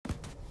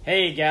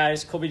Hey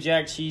guys, Colby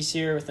Jack Cheese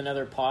here with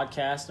another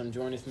podcast. I'm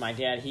joined with my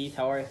dad Heath.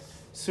 How are you?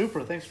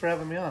 Super, thanks for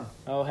having me on.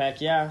 Oh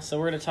heck yeah! So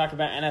we're gonna talk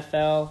about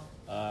NFL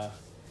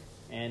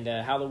and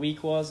how the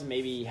week was, and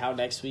maybe how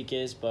next week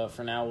is. But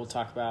for now, we'll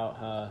talk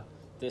about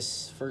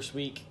this first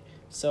week.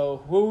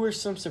 So, who were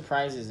some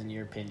surprises in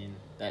your opinion?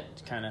 That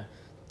kind of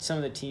some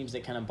of the teams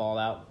that kind of balled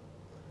out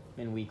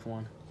in week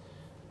one.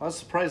 I was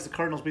surprised the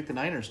Cardinals beat the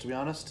Niners, to be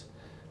honest.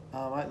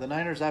 The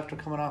Niners, after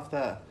coming off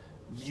that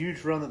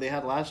huge run that they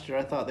had last year,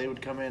 I thought they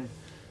would come in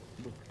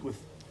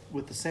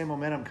with the same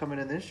momentum coming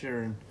in this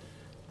year.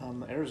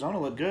 And Arizona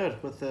looked good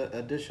with the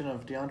addition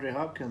of DeAndre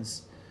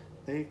Hopkins.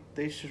 They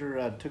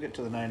sure took it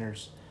to the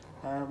Niners.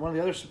 One of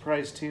the other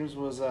surprise teams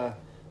was the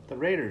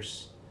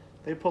Raiders.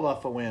 They pulled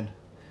off a win.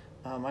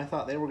 I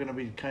thought they were going to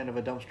be kind of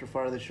a dumpster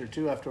fire this year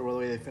too after the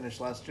way they finished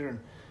last year, and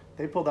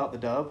they pulled out the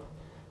dub.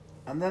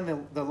 And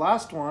then the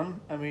last one,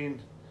 I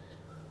mean,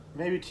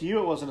 maybe to you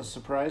it wasn't a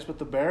surprise, but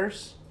the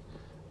Bears,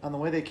 and the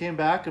way they came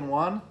back and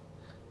won,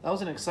 that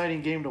was an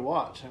exciting game to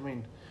watch. I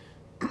mean,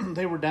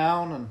 they were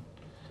down,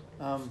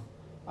 and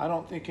I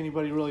don't think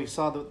anybody really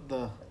saw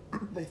the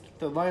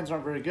Lions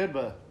aren't very good,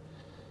 but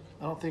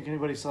I don't think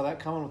anybody saw that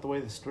coming with the way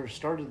they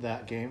started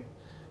that game.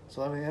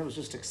 So, I mean, it was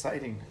just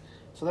exciting.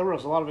 So there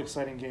was a lot of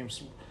exciting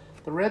games.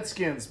 The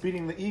Redskins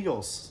beating the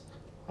Eagles.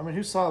 I mean,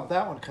 who saw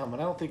that one coming?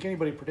 I don't think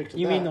anybody predicted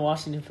that. You mean the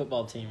Washington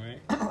football team,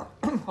 right?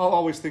 I'll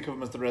always think of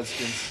them as the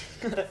Redskins.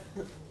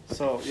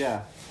 So,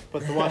 yeah.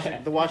 But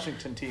the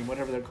Washington team,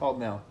 whatever they're called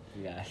now.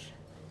 Gosh.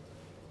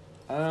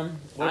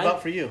 What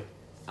about for you?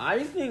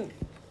 I think,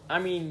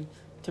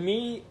 to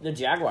me, the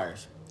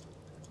Jaguars.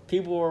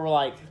 People were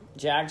like,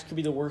 Jags could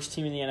be the worst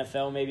team in the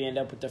NFL, maybe end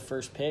up with the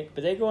first pick.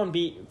 But they go and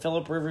beat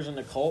Phillip Rivers and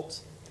the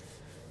Colts.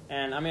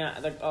 And,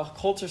 the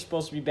Colts are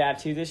supposed to be bad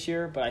too this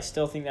year, but I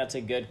still think that's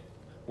a good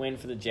win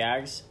for the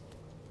Jags.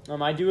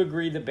 I do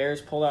agree the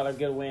Bears pulled out a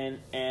good win,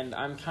 and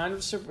I'm kind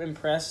of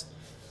impressed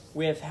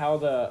with how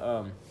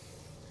the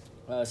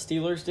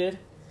Steelers did,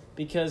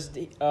 because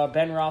Ben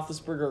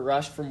Roethlisberger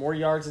rushed for more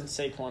yards than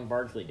Saquon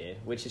Barkley did,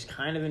 which is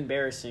kind of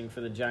embarrassing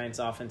for the Giants'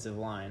 offensive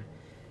line.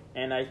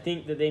 And I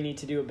think that they need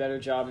to do a better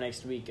job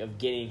next week of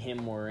getting him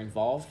more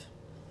involved,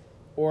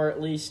 or at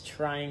least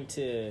trying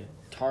to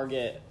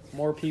target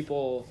more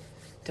people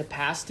to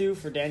pass to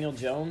for Daniel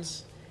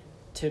Jones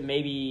to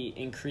maybe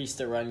increase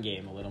the run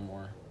game a little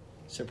more,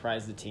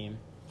 surprise the team.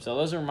 So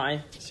those are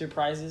my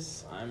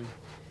surprises.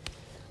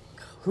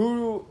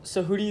 Who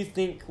do you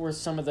think were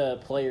some of the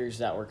players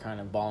that were kind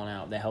of balling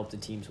out that helped the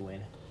teams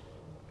win?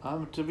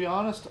 To be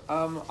honest,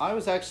 I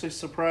was actually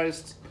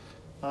surprised.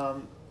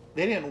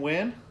 They didn't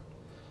win,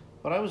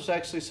 but I was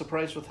actually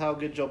surprised with how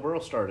good Joe Burrow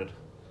started.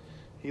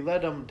 He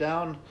led them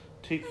down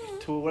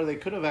to where they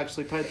could have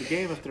actually tied the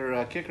game if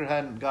their kicker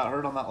hadn't got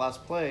hurt on that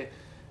last play,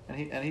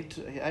 I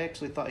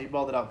actually thought he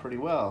balled it out pretty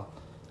well.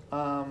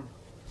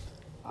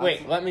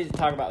 Wait, let me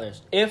talk about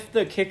this. If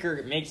the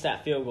kicker makes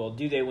that field goal,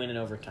 do they win in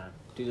overtime?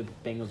 Do the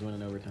Bengals win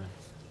in overtime?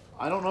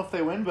 I don't know if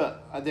they win,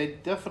 but they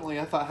definitely,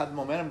 I thought, had the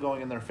momentum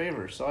going in their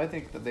favor, so I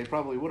think that they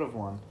probably would have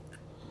won.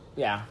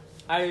 Yeah,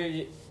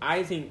 I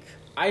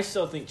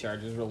still think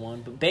Chargers would have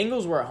won, but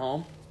Bengals were at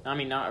home.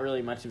 Not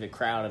really much of a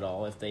crowd at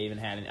all, if they even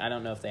had I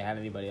don't know if they had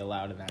anybody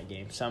allowed in that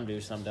game. Some do,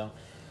 some don't.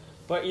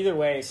 But either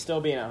way, still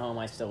being at home,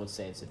 I still would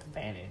say it's an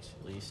advantage,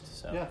 at least.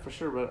 So. Yeah, for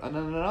sure. And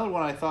then another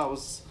one I thought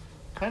was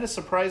kind of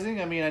surprising.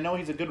 I know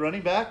he's a good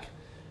running back,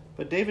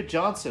 but David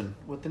Johnson,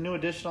 with the new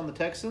addition on the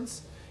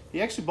Texans,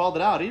 he actually balled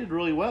it out. He did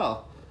really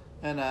well.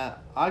 And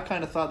I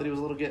kind of thought that he was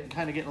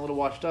getting a little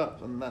washed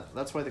up, and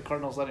that's why the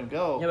Cardinals let him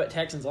go. Yeah, but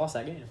Texans lost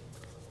that game.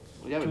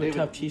 Yeah, but to a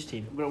tough Chiefs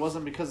team. But it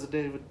wasn't because of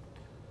David.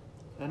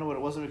 I know, but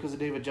it wasn't because of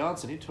David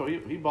Johnson.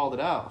 He balled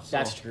it out. So.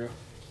 That's true.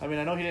 I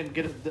know he didn't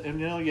get it. And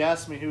you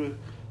asked me who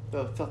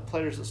the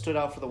players that stood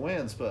out for the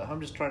wins, but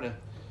I'm just trying to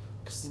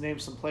name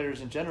some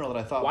players in general that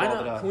I thought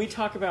balled it out. Can we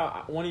talk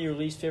about one of your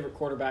least favorite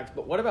quarterbacks?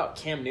 But what about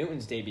Cam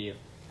Newton's debut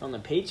on the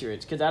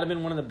Patriots? Could that have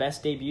been one of the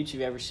best debuts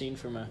you've ever seen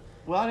from a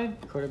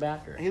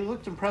quarterback? Or? He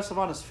looked impressive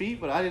on his feet,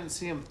 but I didn't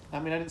see him. I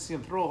didn't see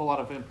him throw a whole lot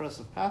of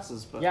impressive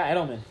passes. But yeah,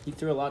 Edelman. He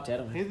threw a lot to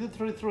Edelman. He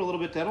threw a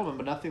little bit to Edelman,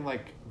 but nothing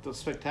like the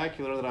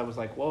spectacular that I was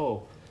like,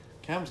 whoa,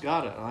 Cam's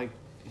got it.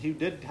 He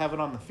did have it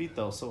on the feet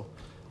though, so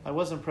I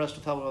was impressed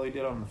with how well he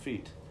did on the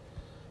feet.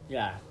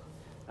 Yeah,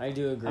 I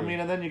do agree.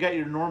 And then you got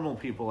your normal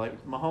people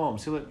like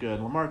Mahomes. He looked good.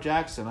 Lamar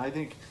Jackson. I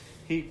think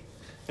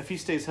if he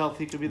stays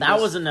healthy, he could be the best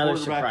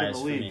quarterback in the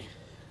league. Me.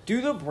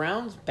 Do the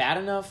Browns bad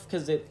enough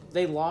because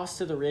they lost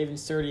to the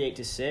Ravens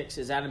 38-6?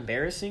 Is that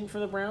embarrassing for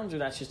the Browns, or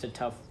that's just a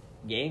tough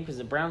game because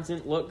the Browns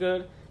didn't look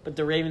good, but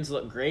the Ravens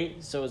looked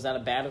great? So is that a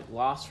bad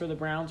loss for the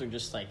Browns, or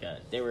just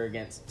they were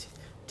against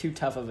too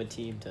tough of a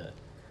team to?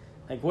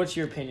 What's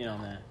your opinion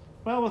on that?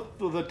 Well,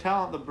 with the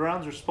talent the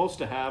Browns are supposed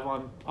to have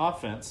on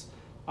offense,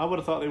 I would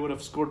have thought they would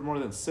have scored more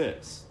than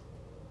 6.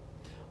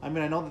 I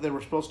know that they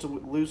were supposed to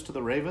lose to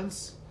the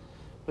Ravens,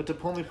 but to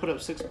only put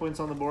up 6 points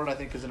on the board, I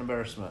think, is an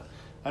embarrassment.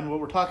 And what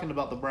we're talking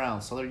about the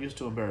Browns, so they're used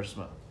to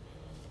embarrassment.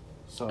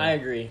 So I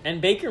agree.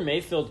 And Baker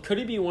Mayfield, could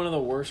he be one of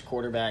the worst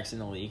quarterbacks in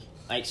the league?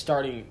 Like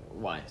starting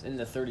wise in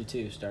the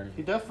 32 starting.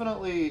 He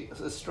definitely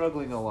is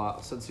struggling a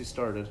lot since he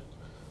started.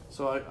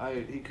 So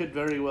he could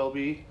very well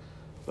be.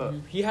 But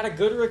He had a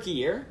good rookie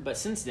year, but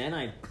since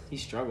then he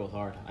struggled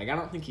hard. Like I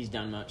don't think he's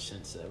done much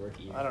since the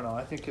rookie year. I don't know.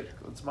 I think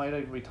it's might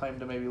even be time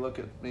to maybe look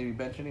at maybe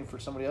benching him for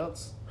somebody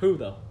else. Who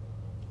though?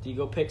 Do you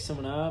go pick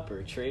someone up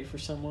or trade for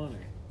someone,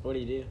 or what do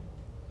you do?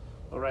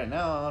 Well, right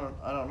now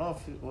I don't know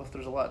if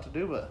there's a lot to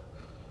do, but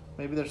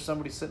maybe there's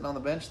somebody sitting on the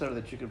bench there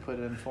that you could put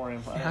in for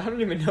him. I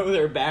don't even know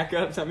their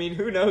backups. I mean,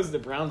 who knows the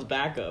Browns'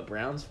 backup?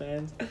 Browns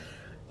fans.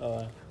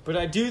 But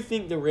I do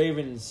think the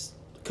Ravens.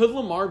 Could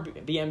Lamar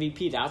be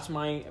MVP? That's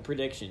my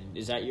prediction.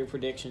 Is that your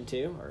prediction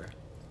too? Or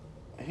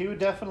He would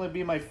definitely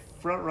be my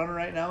front runner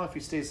right now if he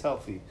stays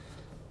healthy.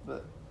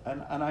 But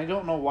and I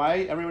don't know why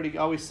everybody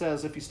always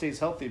says if he stays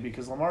healthy,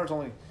 because Lamar's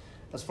only,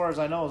 as far as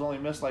I know, has only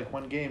missed like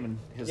one game in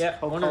his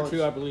whole one college, or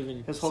two, I believe,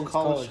 in his whole since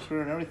college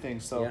career and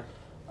everything. So Yeah.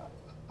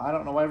 I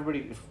don't know why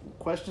everybody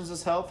questions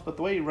his health, but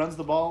the way he runs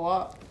the ball a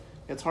lot,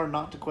 it's hard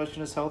not to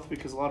question his health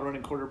because a lot of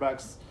running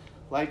quarterbacks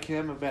like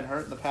him have been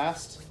hurt in the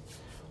past.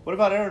 What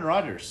about Aaron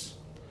Rodgers?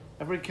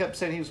 Everybody kept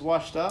saying he was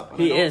washed up.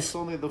 He is. It's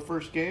only the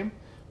first game,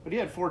 but he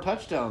had 4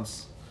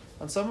 touchdowns,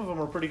 and some of them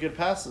were pretty good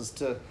passes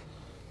to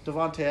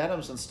Devontae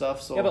Adams and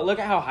stuff. So Yeah, but look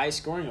at how high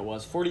scoring it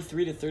was,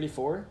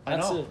 43-34. I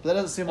know that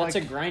doesn't seem That's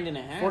like a grind and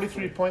a half.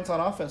 43 points on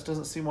offense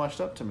doesn't seem washed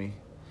up to me.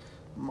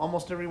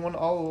 Almost everyone,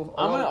 all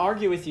I'm going to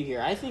argue with you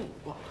here. I think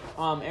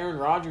Aaron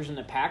Rodgers and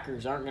the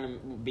Packers aren't going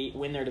to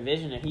win their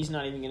division, and he's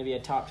not even going to be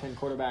a top 10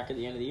 quarterback at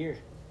the end of the year.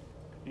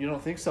 You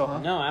don't think so, huh?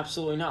 No,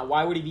 absolutely not.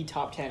 Why would he be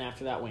top 10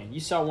 after that win? You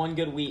saw one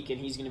good week,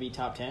 and he's going to be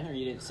top 10, or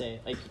you didn't say?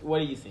 Like, what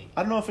do you think?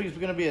 I don't know if he's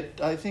going to be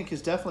I think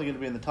he's definitely going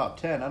to be in the top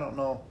 10. I don't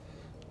know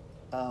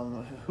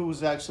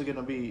who's actually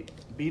going to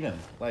beat him.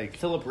 Like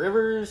Phillip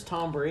Rivers,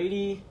 Tom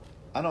Brady.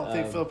 I don't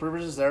think Phillip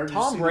Rivers is there. Did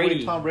Tom you see the Brady.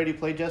 way Tom Brady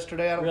played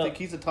yesterday? I don't Real- think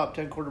he's a top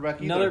 10 quarterback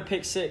either. Another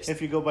pick six.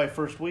 If you go by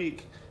first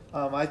week,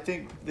 I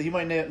think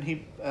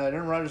that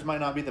Aaron Rodgers might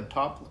not be the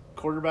top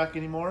quarterback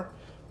anymore,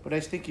 but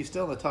I think he's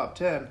still in the top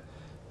 10.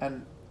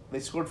 And they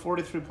scored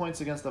 43 points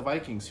against the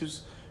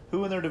Vikings.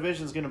 Who in their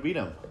division is going to beat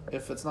them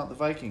if it's not the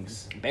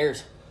Vikings?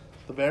 Bears.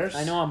 The Bears?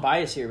 I know I'm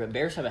biased here, but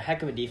Bears have a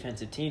heck of a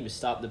defensive team to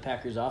stop the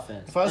Packers'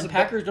 offense. If I was And a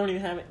Packers don't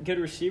even have good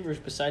receivers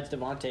besides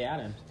Devontae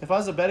Adams. If I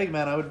was a betting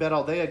man, I would bet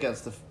all day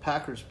against the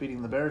Packers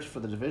beating the Bears for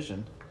the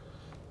division.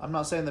 I'm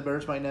not saying the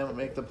Bears might never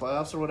make the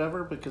playoffs or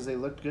whatever because they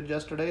looked good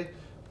yesterday,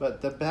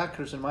 but the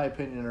Packers, in my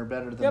opinion, are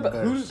better than the Bears. Yeah,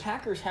 but who do the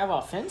Packers have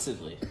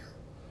offensively?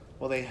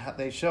 Well,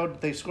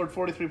 they scored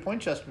 43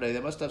 points yesterday. They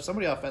must have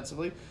somebody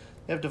offensively.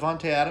 They have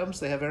Devontae Adams.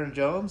 They have Aaron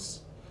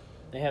Jones.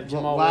 They have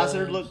Jamal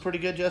Lazard Williams. looked pretty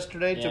good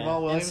yesterday. Yeah.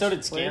 Jamal Williams. And so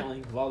did played.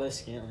 Scantling, Valdez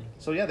Scantling.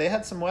 So, yeah, they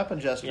had some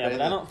weapons yesterday. Yeah,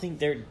 but I don't think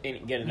they're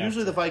good enough.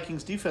 Usually the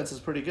Vikings' defense is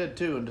pretty good,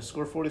 too, and to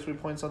score 43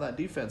 points on that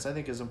defense, I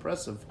think is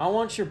impressive. I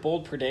want your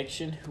bold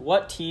prediction.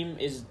 What team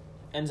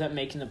ends up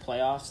making the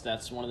playoffs?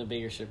 That's one of the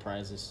bigger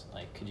surprises.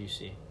 Like, could you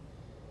see?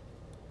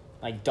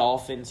 Like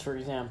Dolphins, for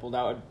example.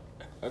 That would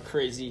a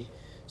crazy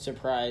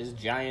surprise.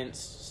 Giants,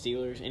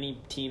 Steelers, any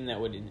team that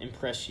would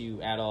impress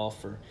you at all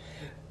for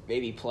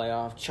maybe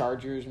playoff.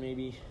 Chargers,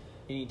 maybe.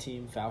 Any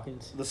team.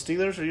 Falcons. The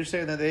Steelers, are you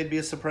saying that they'd be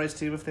a surprise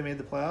team if they made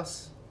the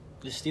playoffs?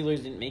 The Steelers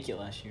didn't make it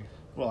last year.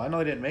 Well, I know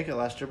they didn't make it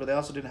last year, but they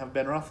also didn't have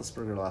Ben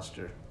Roethlisberger last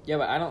year. Yeah,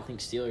 but I don't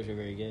think Steelers are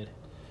very good.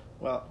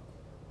 Well,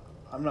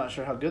 I'm not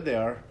sure how good they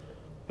are,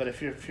 but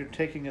if you're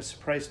taking a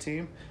surprise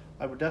team,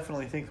 I would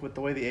definitely think with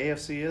the way the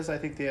AFC is, I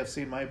think the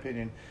AFC, in my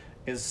opinion,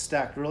 is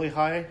stacked really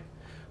high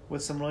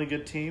with some really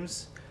good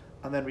teams,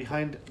 and then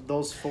behind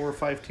those 4 or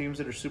 5 teams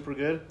that are super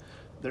good,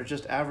 they're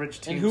just average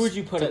teams. And who would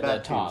you put to at the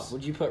bad top? teams.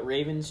 Would you put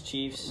Ravens,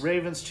 Chiefs,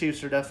 Ravens,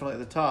 Chiefs are definitely at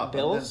the top.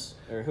 Bills,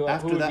 or who?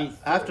 After who would that, be third?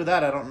 after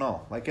that, I don't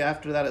know. Like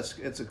after that,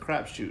 it's a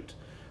crapshoot.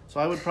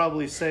 So I would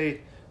probably say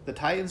the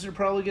Titans are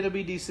probably going to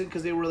be decent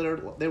because they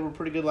were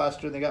pretty good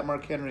last year. and They got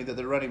Mark Henry that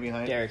they're running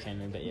behind. Derrick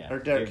Henry, but yeah, Or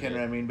Derrick they're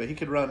Henry, good. I mean, but he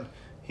could run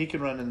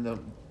in the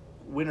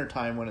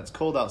wintertime when it's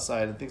cold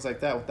outside and things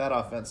like that with that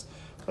offense.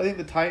 I think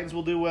the Titans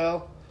will do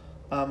well.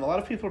 A lot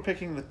of people are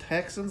picking the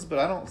Texans, but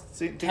I don't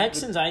think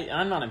Texans,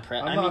 I'm not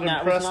impressed. I'm I not mean,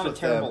 that was impressed not a with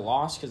terrible them.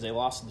 loss because they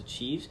lost to the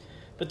Chiefs.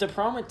 But the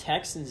problem with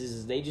Texans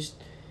is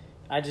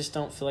I just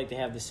don't feel like they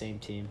have the same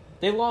team.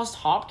 They lost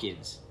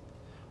Hopkins,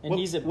 and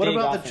he's a what big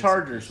about the offensive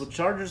Chargers? piece. Would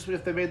Chargers,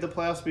 if they made the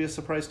playoffs, be a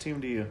surprise team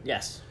to you?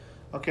 Yes,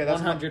 Okay,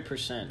 that's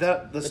 100%.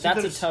 But But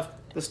that's a tough.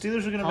 The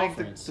Steelers are going to make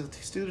conference. the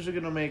Steelers are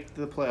going to make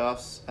the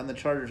playoffs, and the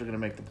Chargers are going to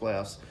make the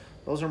playoffs.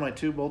 Those are my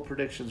 2 bold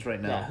predictions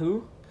right now. Yeah,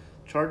 who?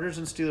 Chargers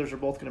and Steelers are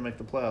both going to make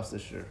the playoffs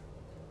this year.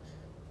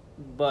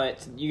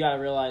 But you got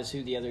to realize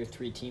who the other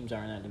 3 teams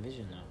are in that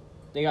division, though.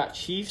 They got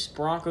Chiefs,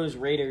 Broncos,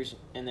 Raiders,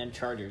 and then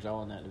Chargers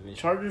all in that division.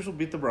 Chargers will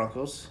beat the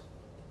Broncos,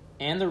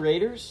 And the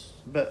Raiders?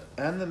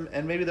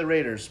 and maybe the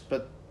Raiders.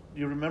 But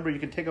you remember you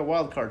can take a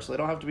wild card, so they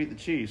don't have to beat the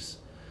Chiefs.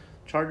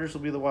 Chargers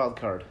will be the wild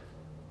card.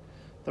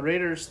 The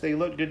Raiders, they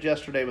looked good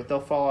yesterday, but they'll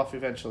fall off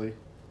eventually,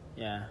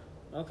 Yeah.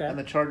 Okay. and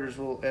the Chargers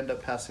will end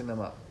up passing them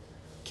up.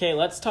 Okay,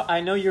 let's talk.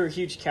 I know you're a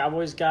huge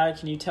Cowboys guy.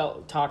 Can you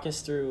talk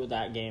us through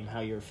that game? How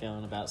you were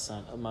feeling about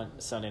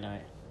Sunday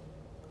night?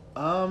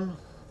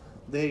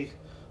 Their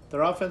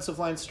offensive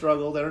line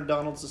struggled. Aaron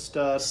Donald's a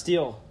stud.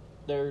 Steele,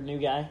 their new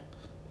guy.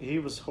 He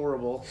was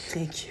horrible.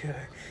 Thank you.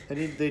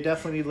 They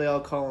definitely need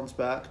La'el Collins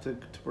back to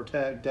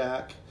protect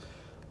Dak.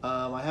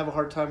 I have a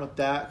hard time with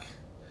Dak.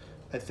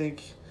 I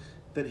think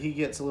that he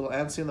gets a little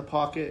antsy in the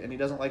pocket and he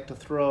doesn't like to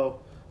throw.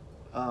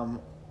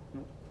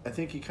 I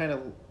think he kind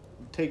of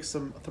takes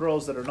some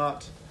throws that are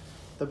not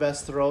the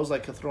best throws,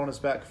 like a throw on his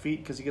back feet,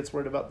 because he gets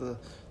worried about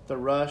the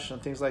rush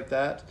and things like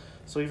that.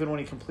 So even when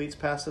he completes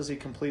passes, he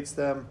completes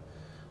them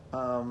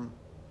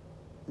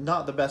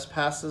not the best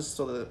passes,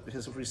 so that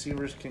his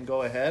receivers can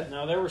go ahead.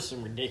 No, there were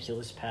some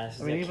ridiculous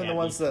passes. I mean, even the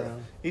ones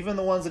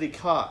that he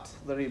caught,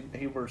 that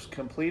he was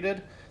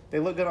completed, they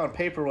look good on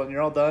paper when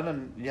you're all done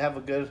and you have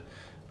a good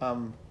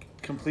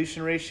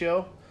completion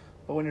ratio.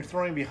 But when you're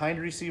throwing behind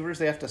receivers,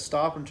 they have to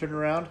stop and turn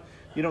around.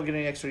 You don't get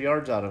any extra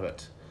yards out of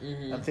it,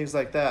 and things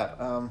like that.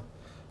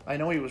 I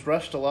know he was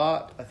rushed a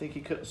lot. I think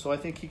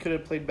he could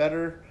have played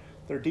better.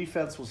 Their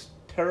defense was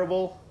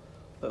terrible.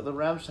 The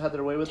Rams had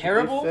their way with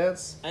the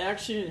defense.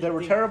 They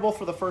were terrible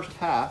for the first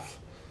half.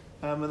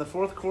 In the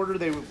fourth quarter,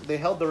 they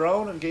held their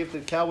own and gave the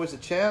Cowboys a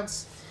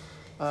chance.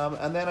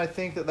 And then I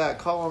think that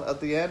call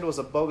at the end was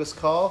a bogus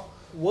call.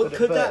 What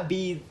could that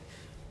be?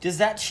 Does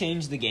that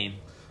change the game?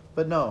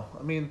 But no,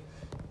 I mean,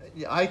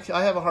 I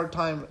have a hard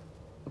time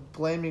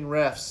blaming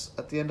refs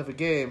at the end of a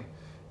game.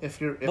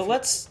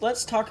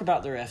 Let's talk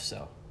about the refs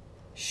though.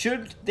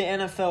 Should the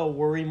NFL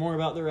worry more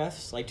about the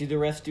refs? Like, do the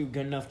refs do a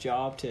good enough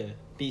job to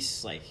be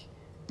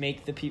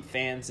make the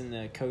fans and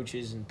the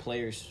coaches and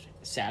players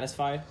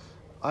satisfied?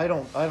 I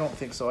don't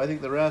think so. I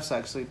think the refs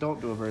actually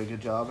don't do a very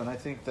good job, and I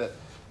think that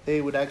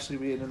they would actually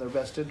be in their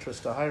best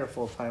interest to hire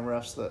full-time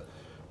refs that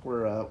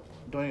were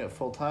doing it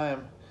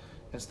full-time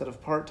instead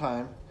of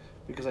part-time,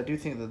 because I do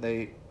think that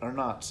they are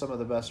not some of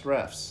the best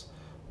refs.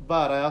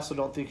 But I also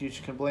don't think you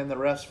can blame the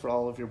refs for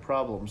all of your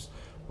problems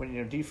when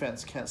your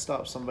defense can't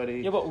stop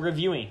somebody. Yeah, but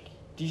reviewing.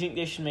 Do you think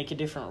they should make a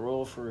different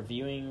rule for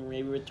reviewing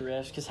maybe with the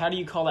refs? Because how do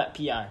you call that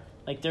PI?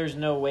 Like, there's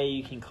no way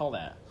you can call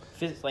that.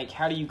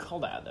 How do you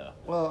call that, though?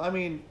 Well, I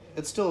mean,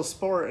 it's still a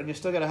sport, and you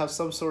still got to have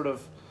some sort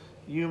of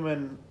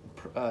human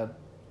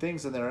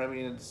things in there. I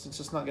mean, it's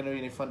just not going to be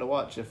any fun to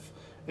watch if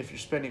you're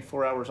spending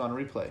 4 hours on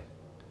replay.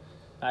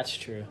 That's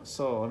true.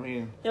 So, I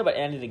mean... Yeah, but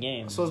end of the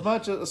game. So as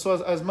much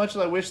as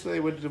I wish they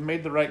would have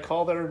made the right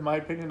call there, in my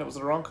opinion, it was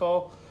the wrong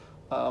call.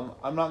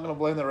 I'm not going to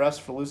blame the refs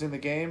for losing the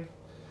game.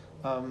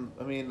 I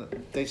mean,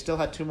 they still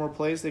had 2 more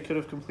plays. They could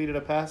have completed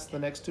a pass the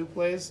next 2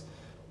 plays,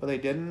 but they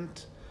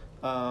didn't.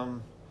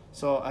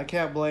 So I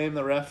can't blame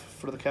the ref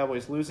for the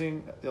Cowboys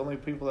losing. The only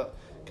people that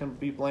can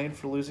be blamed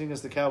for losing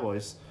is the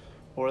Cowboys,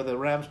 or the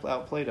Rams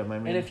outplayed them. I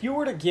mean, and if you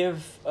were to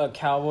give a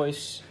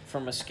Cowboys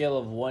from a scale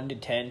of 1 to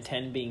 10,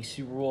 10 being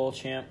Super Bowl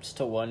champs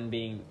to 1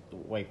 being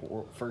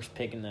first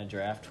pick in the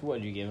draft, what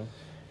would you give them?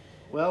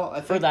 Well, I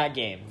think for that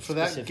game,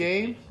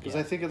 because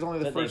I think it's only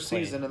the first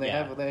season, and they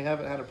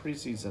haven't had a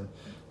preseason,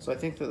 so I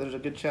think that there's a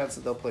good chance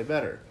that they'll play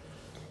better.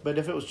 But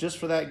if it was just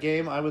for that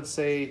game, I would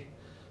say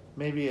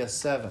maybe a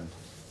 7.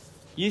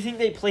 You think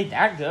they played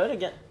that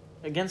good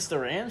against the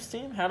Rams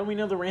team? How do we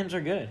know the Rams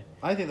are good?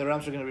 I think the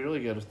Rams are going to be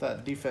really good with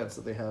that defense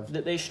that they have.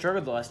 They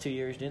struggled the last 2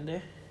 years, didn't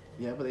they?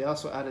 Yeah, but they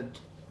also added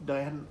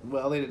Diane.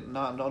 Well, they did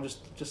not. No,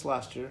 just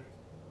last year.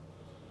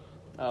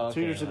 Oh, okay,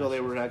 2 years ago they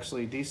were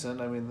actually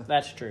decent. I mean,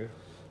 that's true.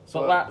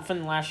 So, but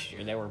from last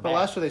year they were bad. But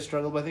last year they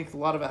struggled. But I think a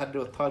lot of it had to do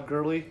with Todd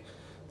Gurley.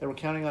 They were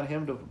counting on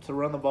him to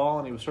run the ball,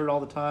 and he was hurt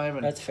all the time.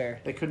 And that's fair.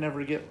 They could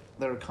never get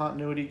their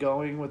continuity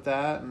going with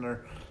that, and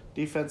their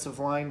defensive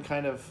line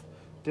kind of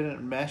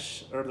didn't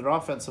mesh, or their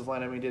offensive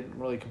line, didn't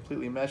really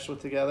completely mesh with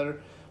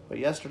together. But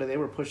yesterday they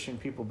were pushing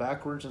people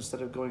backwards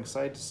instead of going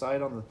side to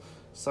side on the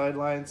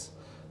sidelines.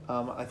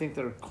 I think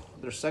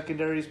their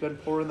secondary's been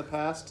poor in the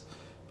past,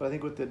 but I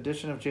think with the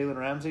addition of Jalen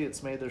Ramsey,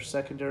 it's made their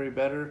secondary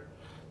better.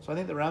 So I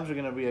think the Rams are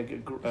going to be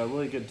a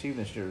really good team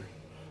this year.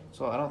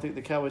 So I don't think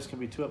the Cowboys can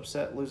be too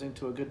upset losing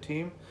to a good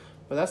team.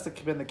 But that's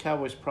been the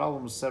Cowboys'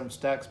 problem since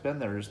Dak's been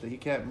there, is that he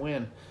can't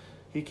win.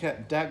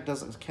 Dak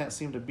can't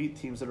seem to beat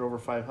teams that are over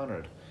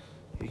 500.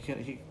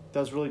 He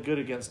does really good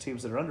against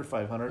teams that are under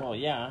 500. Well,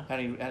 yeah.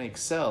 And he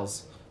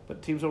excels.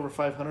 But teams over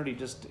 500,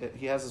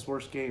 he has his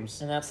worst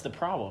games. And that's the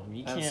problem.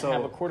 You can't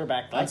have a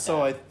quarterback like that. And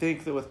so I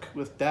think that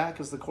with Dak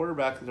as the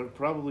quarterback, they're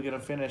probably going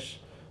to finish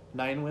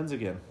 9 wins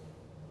again.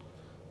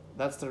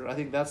 I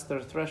think that's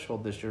their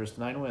threshold this year, is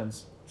 9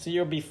 wins. So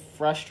you'll be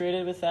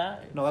frustrated with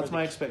that? No, that's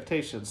my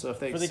expectation. So if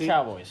they for the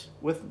Cowboys.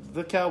 With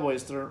the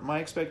Cowboys, my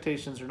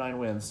expectations are 9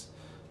 wins.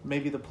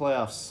 Maybe the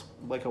playoffs,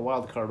 like a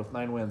wild card with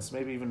 9 wins.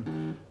 Maybe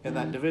even in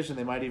that division,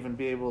 they might even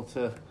be able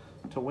to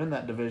win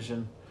that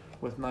division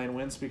with 9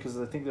 wins, because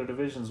I think their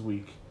division's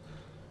weak.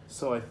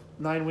 So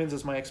 9 wins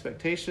is my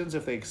expectations.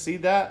 If they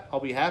exceed that,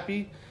 I'll be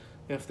happy.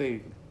 If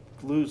they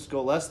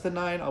go less than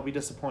 9, I'll be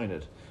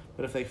disappointed.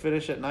 But if they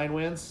finish at 9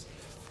 wins,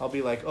 I'll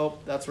be like, oh,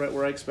 that's right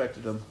where I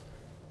expected them.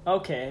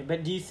 Okay,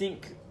 but do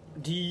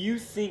you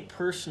think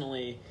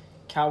personally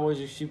Cowboys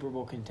are Super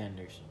Bowl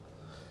contenders?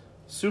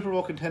 Super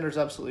Bowl contenders,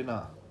 absolutely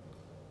not.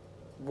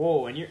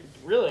 Whoa, and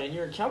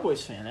you're a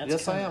Cowboys fan. That's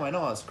Yes, I am. I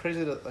know. It's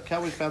crazy that the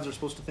Cowboys fans are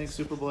supposed to think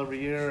Super Bowl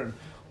every year, and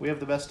we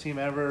have the best team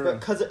ever.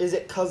 But is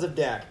it because of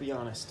Dak? Be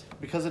honest.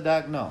 Because of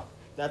Dak, no.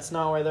 That's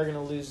not why they're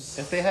gonna lose.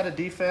 If they had a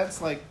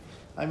defense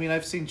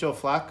I've seen Joe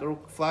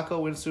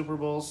Flacco win Super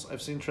Bowls.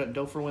 I've seen Trent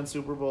Dilfer win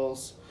Super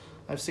Bowls.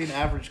 I've seen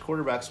average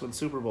quarterbacks win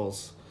Super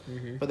Bowls.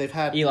 Mm-hmm. But they've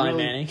had Eli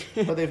Manning.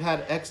 but they've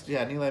had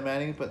Eli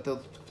Manning. But the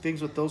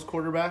things with those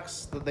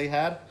quarterbacks that they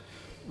had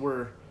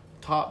were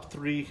top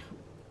 3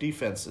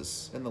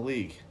 defenses in the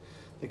league.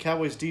 The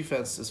Cowboys'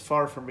 defense is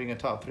far from being a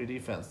top 3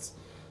 defense,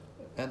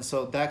 and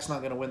so Dak's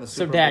not going to win the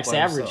Super Bowl. So Dak's by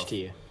average himself. to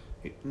you?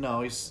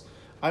 No,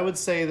 I would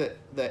say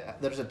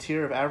that there's a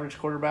tier of average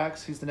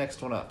quarterbacks. He's the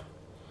next one up,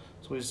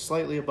 so he's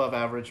slightly above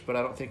average, but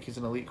I don't think he's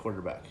an elite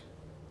quarterback.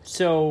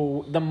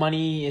 So the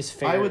money is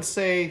fair. I would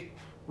say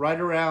right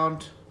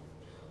around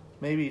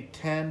maybe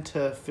 10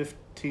 to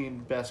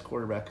 15 best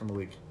quarterback in the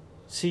league.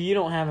 So you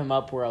don't have him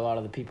up where a lot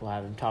of the people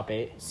have him, top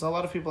 8? So a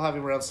lot of people have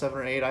him around 7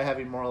 or 8. I have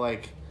him more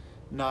like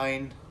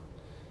 9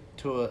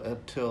 to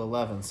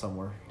 11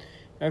 somewhere.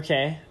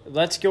 Okay,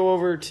 let's go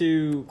over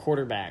to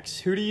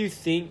quarterbacks. Who do you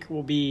think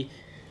will be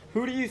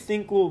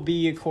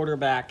a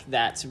quarterback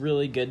that's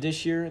really good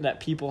this year that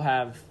people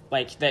have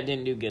that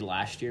didn't do good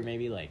last year?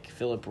 Maybe like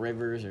Phillip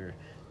Rivers or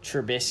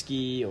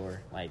Trubisky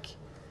or like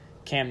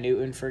Cam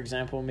Newton, for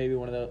example. Maybe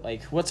one of the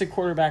what's a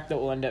quarterback that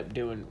will end up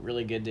doing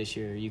really good this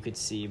year? You could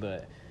see,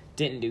 but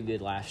didn't do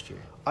good last year.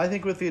 I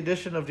think with the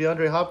addition of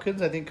DeAndre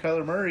Hopkins, I think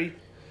Kyler Murray.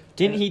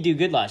 Didn't he do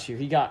good last year?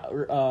 He got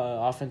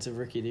offensive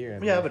rookie of the year.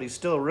 Yeah, but he's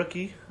still a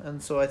rookie,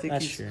 and so I think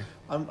that's true.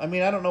 I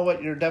don't know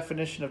what your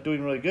definition of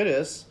doing really good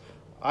is.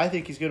 I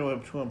think he's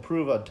going to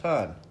improve a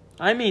ton.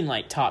 I mean,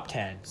 like top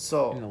 10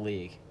 in the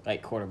league,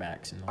 like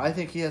quarterbacks in the league. I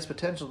think he has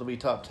potential to be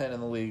top 10 in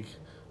the league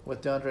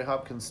with DeAndre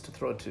Hopkins to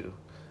throw to,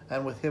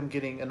 and with him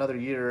getting another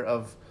year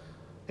of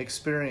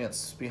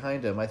experience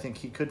behind him. I think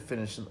he could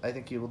finish. I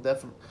think he will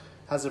definitely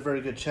has a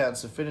very good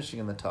chance of finishing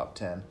in the top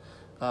 10.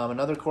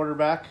 Another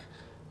quarterback.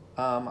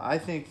 I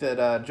think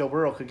that Joe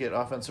Burrow could get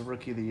Offensive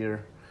Rookie of the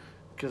Year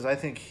because I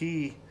think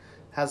he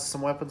has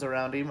some weapons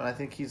around him, and I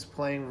think he's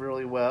playing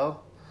really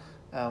well.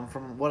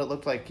 From what it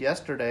looked like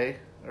yesterday,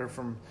 or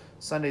from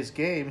Sunday's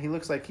game, he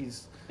looks like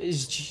he's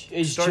Is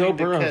Joe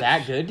Burrow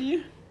that good to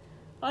you?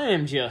 I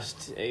am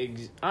just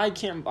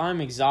I'm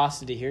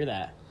exhausted to hear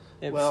that.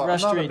 It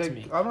frustrates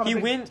me.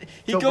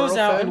 He goes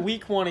out in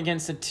week 1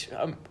 against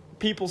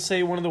people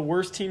say one of the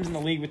worst teams in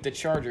the league with the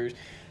Chargers,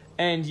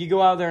 and you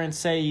go out there and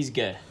say he's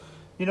good.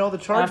 You know, the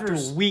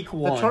Chargers after week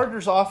 1. The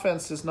Chargers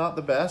offense is not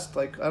the best.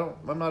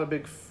 I'm not a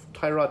big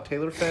Tyrod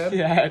Taylor fan.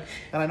 Yeah.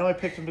 And I know I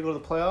picked them to go to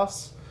the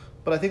playoffs,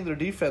 but I think their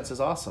defense is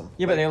awesome.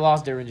 Yeah, but they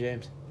lost Derwin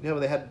James. Yeah,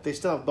 but they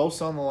still have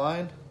Bosa on the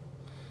line,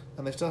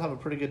 and they still have a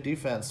pretty good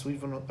defense. Harris.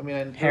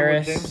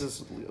 Derwin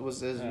James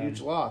was a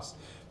huge loss,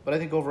 but I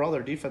think overall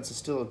their defense is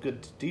still a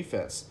good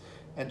defense.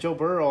 And Joe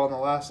Burrow on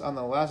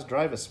the last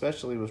drive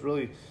especially was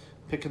really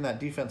picking that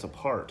defense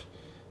apart.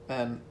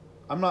 And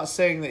I'm not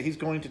saying that he's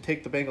going to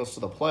take the Bengals to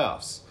the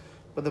playoffs,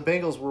 but the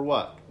Bengals were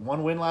what,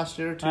 1 win last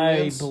year, 2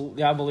 wins?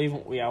 I believe,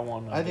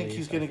 1. I think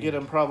he's going to get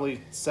him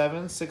probably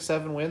 7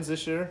 wins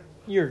this year.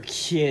 You're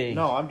kidding.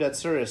 No, I'm dead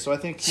serious. So I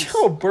think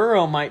Joe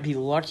Burrow might be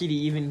lucky to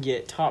even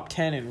get top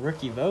 10 in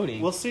rookie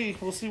voting. We'll see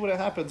when it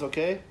happens,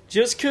 okay?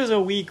 Just because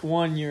of week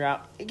 1 you're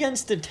out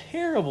against a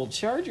terrible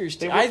Chargers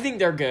team. I think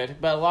they're good,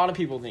 but a lot of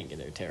people think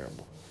they're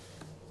terrible.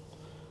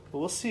 But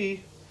we'll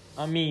see.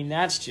 I mean,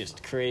 that's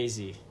just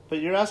crazy. But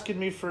you're asking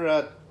me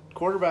for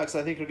quarterbacks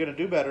I think are going to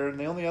do better, and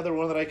the only other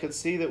one that I could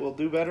see that will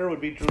do better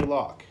would be Drew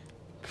Lock.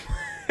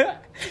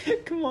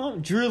 Come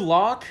on, Drew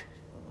Lock?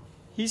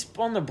 He's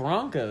on the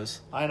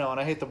Broncos. I know, and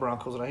I hate the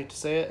Broncos, and I hate to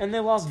say it. And they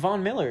lost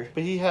Von Miller.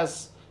 But he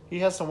has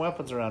some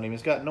weapons around him.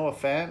 He's got Noah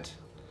Fant.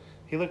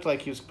 He looked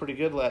like he was pretty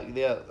good. And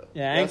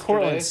yesterday.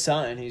 Cortland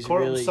Sutton, he's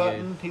really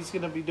Sutton, good. He's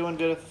going to be doing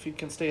good if he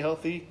can stay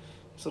healthy.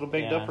 He's a little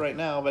banged up right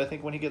now, but I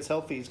think when he gets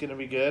healthy, he's going to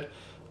be good.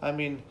 I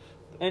mean...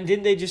 And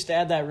didn't they just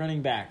add that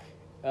running back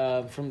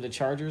from the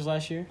Chargers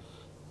last year?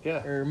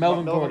 Yeah. Or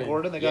Melvin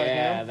Gordon. They got him.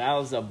 Yeah, that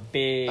was a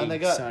big signing. And they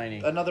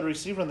got another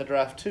receiver in the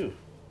draft, too.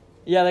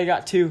 Yeah, they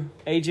got 2.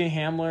 A.J.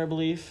 Hamler, I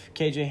believe.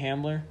 K.J.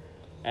 Hamler.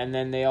 And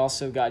then they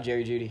also got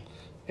Jerry Jeudy.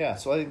 Yeah,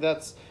 so I think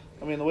that's...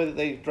 the way that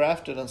they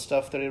drafted and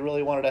stuff, that they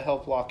really wanted to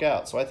help Lock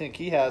out. So I think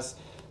he has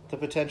the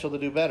potential to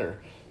do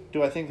better.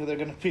 Do I think that they're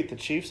going to beat the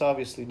Chiefs?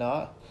 Obviously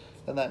not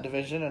in that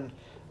division. And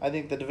I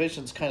think the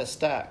division's kind of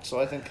stacked. So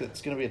I think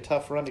it's going to be a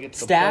tough run to get to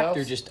the playoffs. Stacked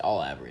or just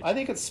all average? I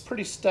think it's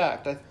pretty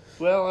stacked. I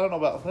don't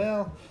know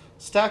about...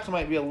 stacked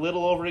might be a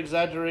little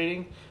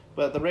over-exaggerating.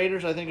 But the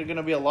Raiders, I think, are going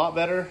to be a lot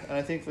better. And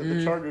I think that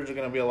the Chargers are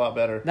going to be a lot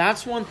better.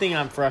 That's one thing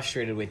I'm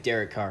frustrated with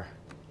Derek Carr.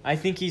 I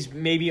think he's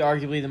maybe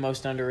arguably the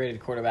most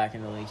underrated quarterback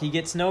in the league. He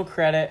gets no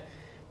credit,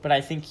 but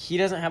I think he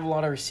doesn't have a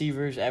lot of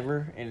receivers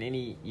ever in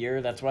any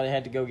year. That's why they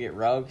had to go get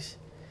Ruggs.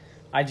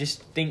 I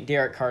just think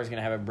Derek Carr is going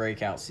to have a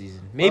breakout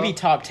season. Maybe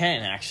top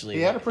 10, actually.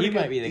 He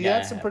might be the guy. He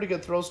had some pretty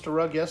pretty good throws to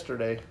Ruggs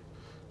yesterday.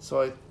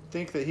 So I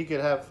think that he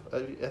could have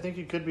I think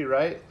he could be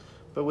right.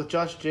 But with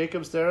Josh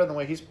Jacobs there and the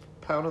way he's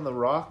pounding the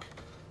rock,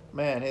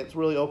 man, it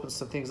really opens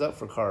some things up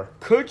for Carr.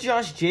 Could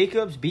Josh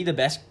Jacobs be the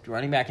best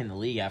running back in the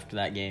league after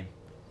that game?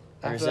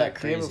 Or After is that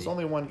crazy? game, it was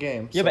only one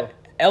game. Yeah, so. but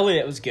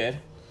Elliott was good.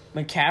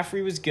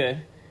 McCaffrey was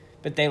good,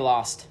 but they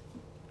lost.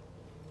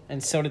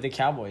 And so did the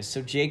Cowboys.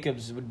 So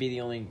Jacobs would be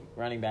the only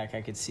running back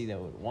I could see that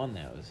would won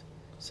that was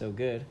so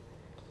good.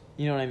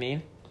 You know what I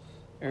mean?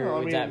 Or Well, I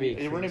would mean, that be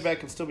a running back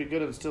can still be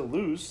good and still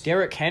lose.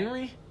 Derrick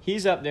Henry?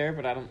 He's up there,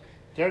 but I don't.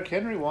 Derrick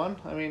Henry won.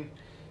 I mean,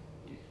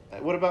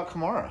 what about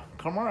Kamara?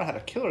 Kamara had a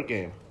killer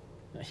game.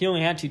 He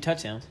only had 2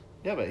 touchdowns.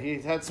 Yeah, but he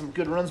had some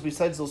good runs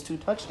besides those 2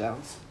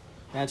 touchdowns.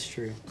 That's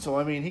true. So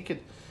I mean,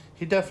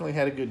 he definitely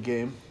had a good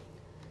game.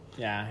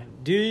 Yeah.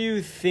 Do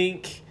you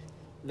think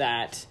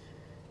that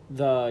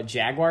the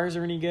Jaguars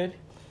are any good?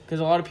 Because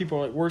a lot of people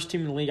are like, worst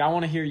team in the league. I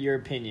want to hear your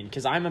opinion.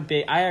 Because I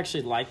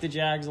actually like the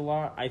Jags a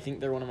lot. I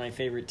think they're one of my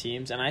favorite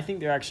teams. And I think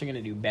they're actually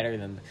going to do better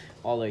than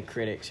all the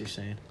critics are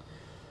saying.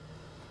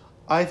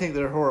 I think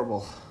they're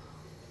horrible.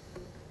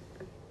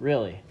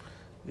 Really?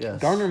 Yes.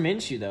 Gardner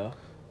Minshew, though.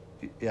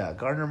 Yeah,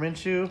 Gardner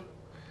Minshew.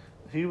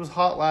 He was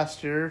hot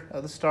last year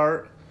at the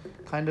start.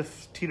 Kind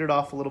of teetered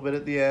off a little bit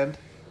at the end.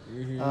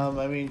 Mm-hmm.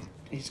 I mean,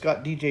 he's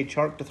got DJ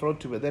Chark to throw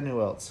to, but then who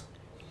else?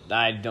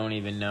 I don't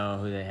even know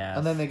who they have.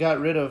 And then they got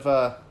rid of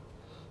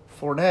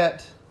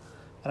Fournette.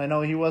 And I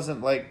know he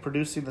wasn't like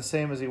producing the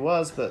same as he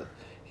was, but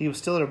he was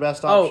still their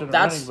best option at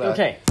running back.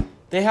 Okay.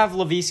 They have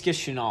Laviska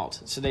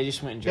Shenault, so they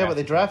just went and drafted Yeah, but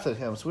they drafted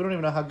him, so we don't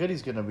even know how good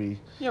he's going to be.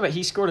 Yeah, but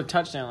he scored a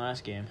touchdown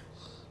last game.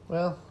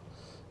 Well,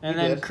 And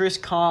he then did. Chris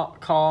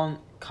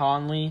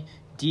Conley,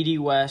 D.D.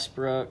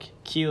 Westbrook,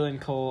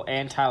 Keelan Cole,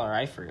 and Tyler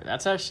Eifert.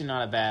 That's actually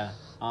not a bad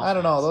offense. I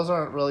don't know. Those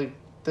aren't really.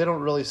 They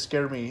don't really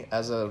scare me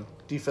as a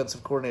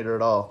defensive coordinator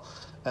at all.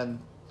 And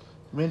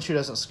Minshew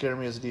doesn't scare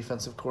me as a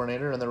defensive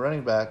coordinator. And the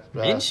running back.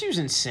 Minshew's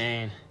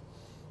insane.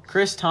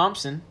 Chris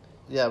Thompson.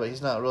 Yeah, but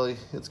he's not really.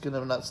 He's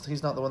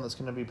not the one that's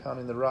going to be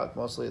pounding the rock.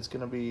 Mostly, it's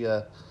going to be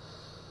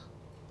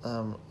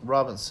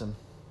Robinson.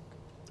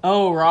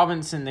 Oh,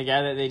 Robinson, the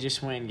guy that they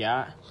just went and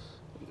got.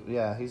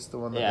 Yeah, he's the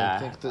one that Yeah,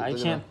 they think that I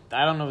they're can't.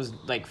 I don't know his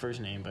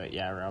first name, but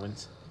yeah,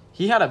 Robinson.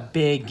 He had a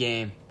big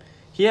game.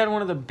 He had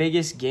one of the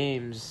biggest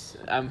games.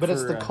 But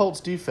it's the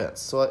Colts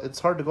defense, so it's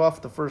hard to go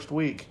off the first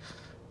week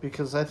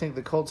because I think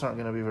the Colts aren't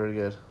going to be very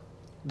good.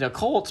 The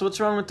Colts.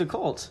 What's wrong with the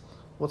Colts?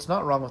 What's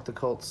not wrong with the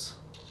Colts?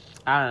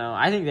 I don't know.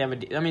 I think they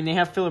have they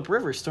have Phillip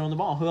Rivers throwing the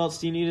ball. Who else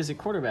do you need as a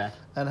quarterback?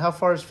 And how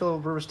far has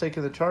Phillip Rivers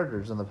taken the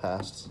Chargers in the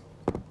past?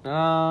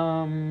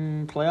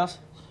 Playoffs.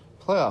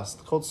 Playoffs.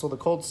 The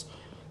Colts,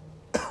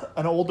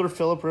 an older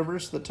Phillip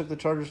Rivers that took the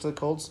Chargers to the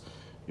Colts.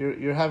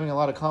 You're having a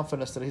lot of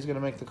confidence that he's going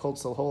to make the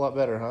Colts a whole lot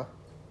better, huh?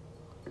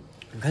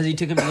 Because he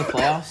took him to the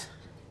playoffs.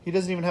 He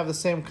doesn't even have the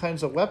same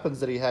kinds of weapons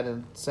that he had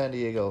in San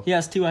Diego. He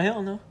has T.Y.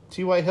 Hilton, though.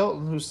 T.Y.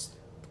 Hilton, who's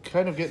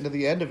kind of getting to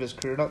the end of his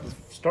career, not the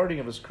starting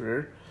of his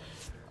career.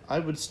 I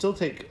would still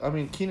take. I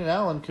mean, Keenan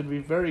Allen could be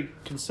very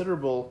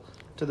considerable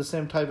to the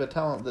same type of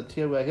talent that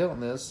T.Y.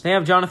 Hilton is. They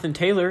have Jonathan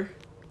Taylor.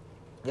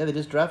 Yeah, they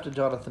just drafted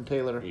Jonathan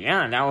Taylor.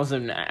 Yeah, and that was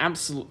an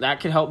absolute.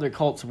 That could help their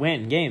Colts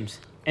win games.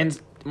 And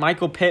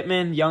Michael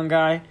Pittman, young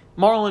guy.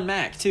 Marlon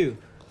Mack, too.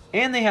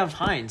 And they have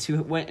Hines,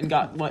 who went and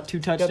got, 2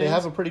 touchdowns? Yeah, they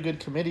have a pretty good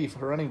committee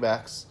for running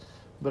backs,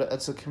 but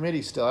it's a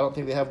committee still. I don't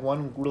think they have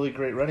one really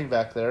great running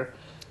back there.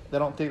 They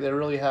don't think they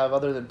really have,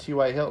 other than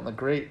T.Y. Hilton, a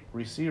great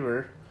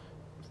receiver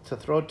to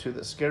throw to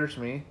that scares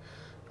me.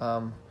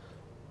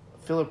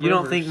 Phillip You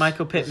don't Rivers think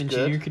Michael is Pittman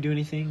good. Jr. could do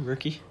anything,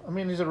 rookie? I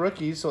mean, he's a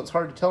rookie, so it's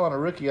hard to tell on a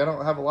rookie. I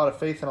don't have a lot of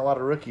faith in a lot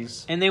of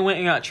rookies. And they went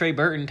and got Trey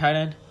Burton, tight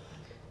end.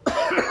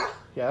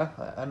 Yeah,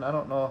 and I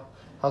don't know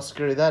how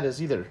scary that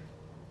is either.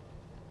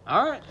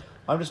 All right.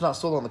 I'm just not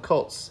sold on the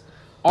Colts.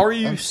 Are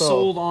you And so-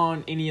 sold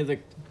on any of the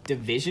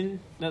division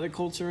that the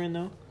Colts are in,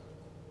 though?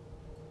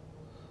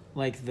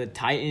 Like the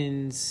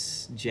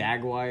Titans,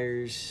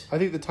 Jaguars, I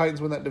think the Titans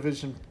win that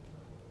division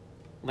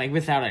like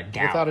without a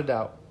doubt. without a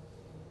doubt.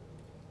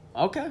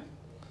 Okay.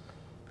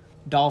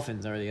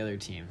 Dolphins are the other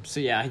team. So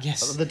yeah, I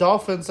guess The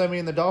Dolphins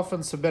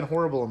have been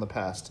horrible in the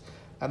past,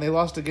 and they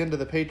lost again to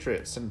the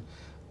Patriots. And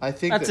I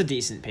think that's a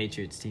decent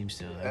Patriots team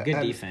still. A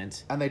good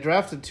defense. And they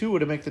drafted Tua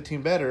to make the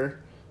team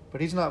better, but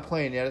he's not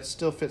playing yet. It's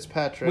still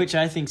Fitzpatrick. Which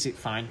I think's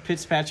fine.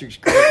 Fitzpatrick's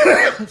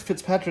great.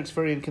 Fitzpatrick's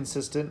very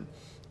inconsistent.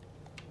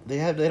 They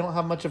don't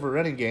have much of a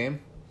running game,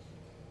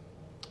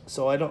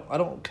 so I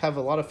don't have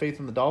a lot of faith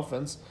in the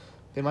Dolphins.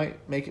 They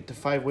might make it to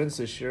 5 wins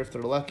this year if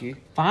they're lucky.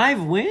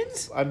 5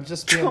 wins? I'm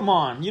just being, Come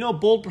on.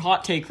 Bold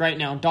hot take right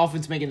now.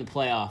 Dolphins making the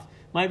playoff.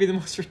 Might be the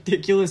most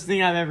ridiculous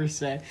thing I've ever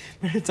said,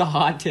 but it's a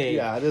hot take.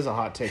 Yeah, it is a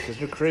hot take because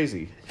you're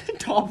crazy. The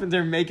Dolphins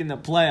are making the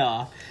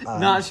playoff.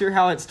 Not sure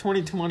how it's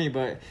 2020,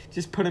 but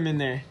just put them in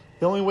there.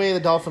 The only way the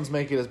Dolphins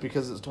make it is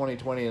because it's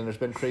 2020 and there's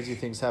been crazy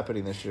things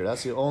happening this year.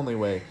 That's the only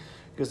way.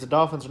 Because the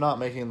Dolphins are not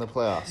making the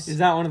playoffs. Is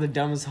that one of the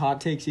dumbest hot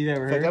takes you've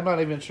ever In fact, heard? I'm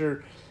not even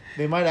sure.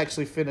 They might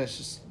actually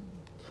finish.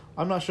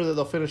 I'm not sure that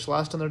they'll finish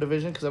last in their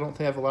division because I don't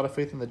think I have a lot of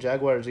faith in the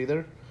Jaguars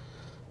either.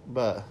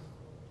 But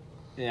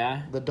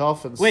Yeah. The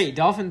Dolphins. Wait,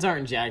 Dolphins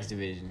aren't in Jags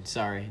division.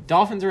 Sorry,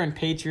 Dolphins are in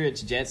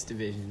Patriots Jets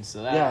division.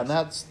 So that's, Yeah, and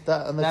that's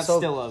that's so,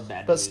 still a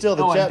bad. But division. still,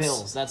 the and Jets.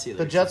 Bills. That's the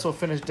other The Jets team. will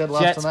finish dead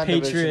last Jets, in that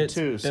Patriots,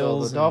 division too. So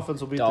Bills, the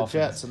Dolphins will beat Dolphins. the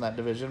Jets in that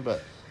division,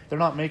 but they're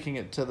not making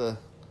it to the.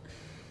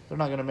 They're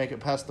not going to make it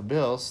past the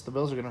Bills. The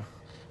Bills are going to.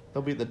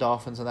 They'll beat the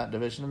Dolphins in that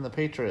division and the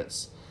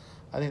Patriots.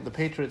 I think the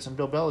Patriots and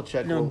Bill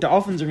Belichick. No, will,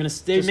 Dolphins are gonna.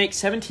 They just- make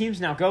 7 teams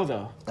now. Go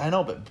though. I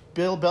know, but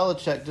Bill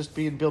Belichick, just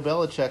being Bill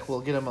Belichick, will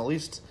get him at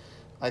least,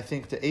 I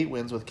think, to 8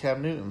 wins with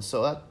Cam Newton.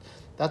 So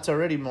that's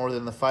already more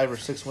than the 5 or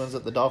 6 wins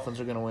that the Dolphins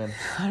are going to win.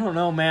 I don't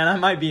know, man. I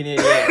might be an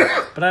idiot,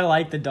 but I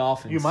like the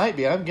Dolphins. You might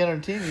be. I'm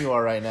guaranteeing you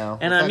are right now.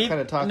 And with I that mean, kind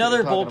of talk that another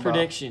you're bold talking about.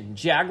 prediction: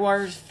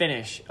 Jaguars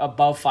finish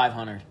above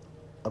 500.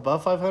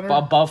 Above 500?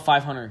 Above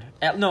 500.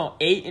 No,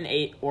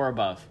 8-8 or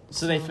above.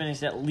 So they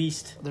finished at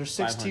least. There's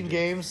 16 500.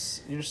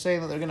 games. You're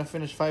saying that they're going to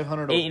finish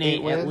 500 with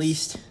 8-8 wins? at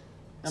least.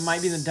 That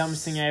might be the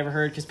dumbest thing I ever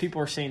heard because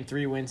people are saying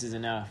 3 wins is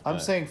enough. I'm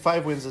but- saying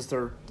 5 wins is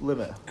their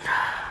limit.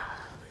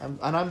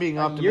 I'm being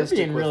You're optimistic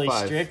being with really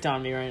 5. strict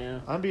on me right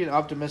now. I'm being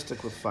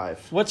optimistic with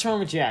 5. What's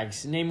wrong with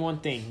Jags? Name one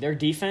thing. Their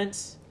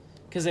defense?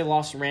 Because they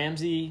lost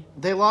Ramsey.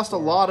 They lost a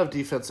lot of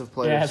defensive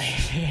players.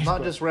 Yeah, they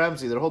Not just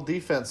Ramsey. Their whole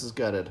defense is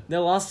gutted. They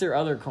lost their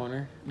other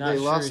corner. Not They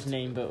sure lost- his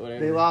name, but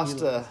whatever. they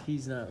lost,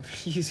 He's not.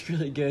 He's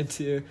really good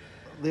too.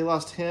 They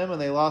lost him,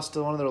 and they lost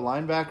one of their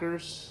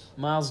linebackers.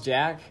 Miles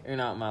Jack, or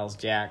not Miles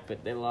Jack,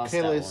 but they lost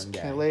that one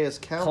guy. Calais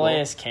Campbell.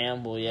 Calais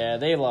Campbell. Yeah,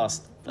 they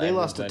lost. They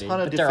lost a everybody.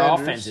 ton of but their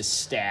defenders. offense is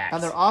stacked.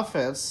 And their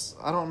offense,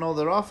 I don't know,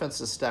 their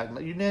offense is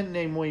stacked. You didn't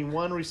name me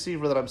one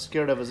receiver that I'm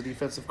scared of as a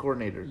defensive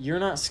coordinator. You're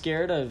not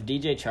scared of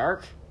DJ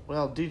Chark?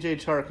 Well, DJ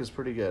Chark is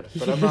pretty good,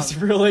 but I'm not. He's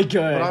really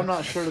good. But I'm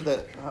not sure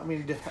that. I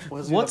mean,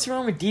 was he What's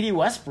wrong with Dede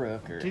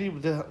Westbrook or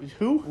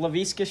who?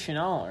 Laviska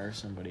Shenault or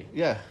somebody?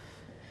 Yeah.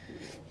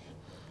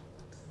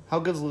 How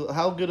good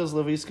is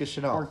Laviska Or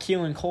Shenault?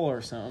 Keelan Cole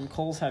or something.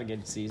 Cole's had a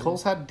good season.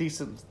 Cole's had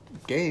decent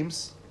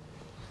games.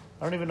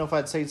 I don't even know if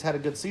I'd say he's had a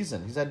good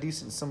season. He's had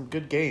some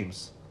good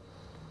games.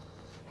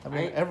 I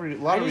mean, I a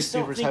lot of just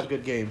don't receivers think- have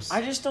good games.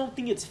 I just don't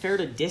think it's fair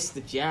to diss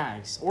the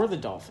Jags or the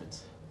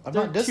Dolphins. I'm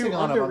They're not too dissing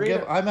on them.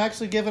 underrated. I'm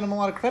actually giving them a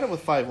lot of credit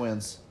with 5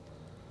 wins.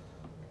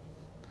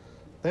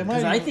 They might.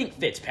 Because I even- think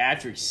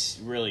Fitzpatrick's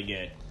really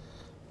good.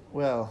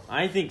 Well,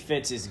 I think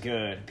Fitz is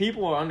good.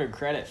 People are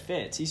undercredit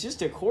Fitz. He's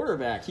just a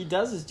quarterback. He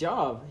does his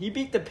job. He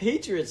beat the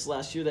Patriots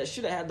last year that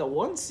should have had the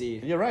 1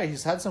 seed. you're right.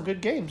 He's had some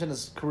good games in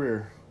his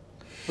career,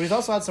 but he's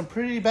also had some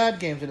pretty bad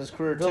games in his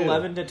career The too.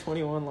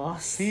 11-21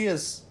 loss. He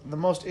is the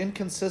most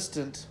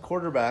inconsistent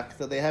quarterback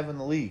that they have in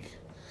the league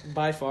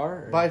By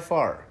far? by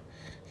far.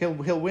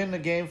 He'll win a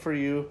game for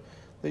you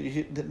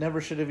that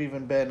never should have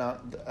even been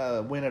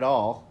a win at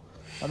all,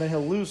 and then he'll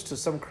lose to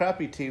some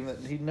crappy team that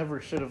he never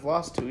should have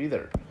lost to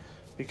either,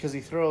 because he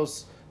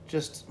throws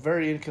just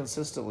very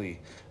inconsistently,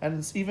 and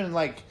it's even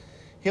like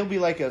he'll be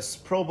like a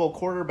Pro Bowl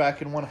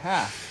quarterback in one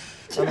half.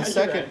 On the You're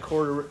second right.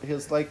 quarter,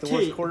 he's like the Okay,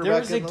 worst quarterback there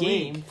was in a the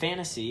game, league.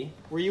 fantasy,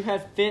 where you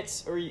had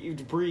Fitz or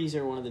Breeze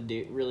or one of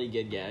the really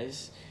good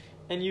guys,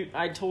 and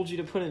I told you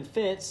to put in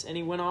Fitz, and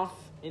he went off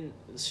and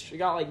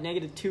got like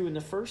 -2 in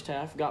the first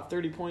half, got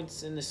 30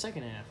 points in the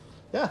second half.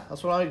 Yeah,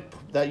 that's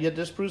that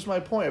just proves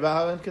my point about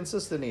how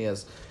inconsistent he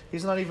is.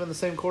 He's not even the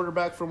same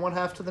quarterback from one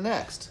half to the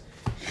next.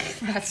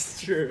 That's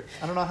true.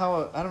 I don't know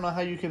how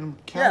you can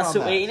count Yeah, on so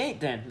that. 8-8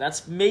 then.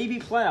 That's maybe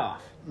playoff.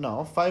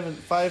 No,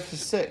 5 to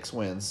 6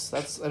 wins.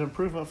 That's an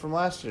improvement from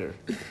last year.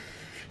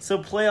 So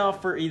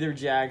playoff for either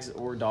Jags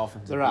or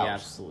Dolphins would They're be out.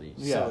 absolutely.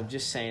 Yeah. So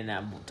just saying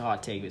that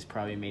hot take has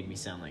probably made me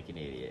sound like an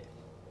idiot.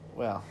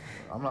 Well,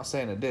 I'm not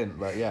saying it didn't,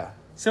 but yeah,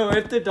 So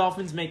if the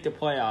Dolphins make the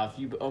playoff,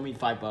 you owe me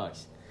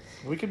 $5.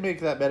 we can make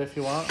that bet if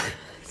you want.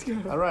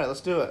 All right, let's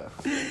do it.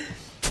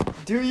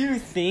 Do you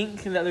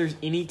think that there's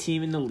any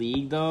team in the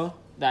league though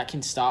that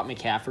can stop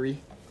McCaffrey?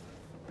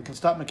 We can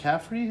stop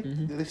McCaffrey.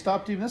 Mm-hmm. They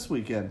stopped him this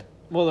weekend.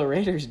 Well, the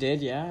Raiders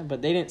did, yeah,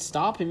 but they didn't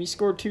stop him. He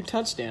scored 2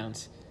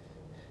 touchdowns.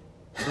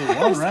 They won,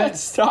 right?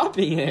 That's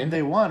stopping him.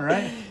 They won,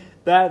 right?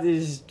 That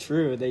is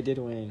true. They did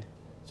win.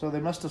 So they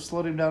must have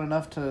slowed him down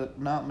enough to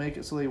not make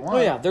it so they won. Oh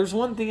yeah, there's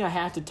one thing I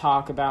have to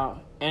talk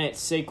about, and it's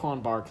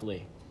Saquon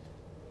Barkley.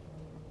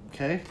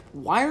 Okay.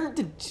 What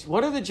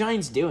are the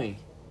Giants doing?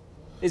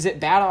 Is it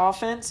bad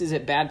offense? Is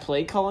it bad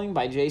play calling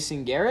by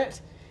Jason Garrett?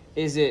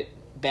 Is it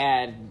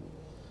bad,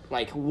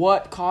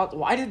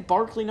 why did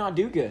Barkley not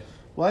do good?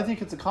 Well, I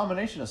think it's a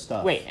combination of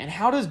stuff. Wait, and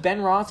how does Ben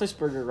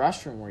Roethlisberger rush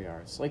for more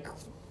yards?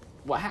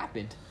 What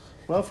happened?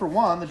 Well, for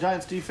one, the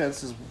Giants'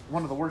 defense is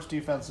one of the worst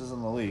defenses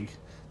in the league.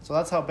 So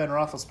that's how Ben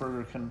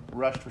Roethlisberger can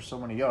rush for so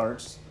many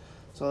yards.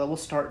 So we'll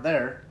start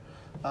there.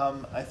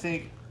 I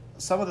think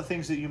some of the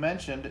things that you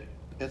mentioned,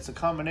 it's a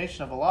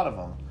combination of a lot of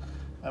them.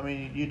 I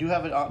mean, you do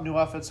have a new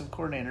offensive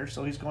coordinator,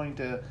 so he's going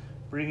to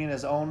bring in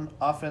his own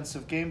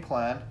offensive game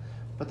plan,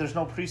 but there's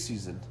no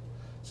preseason.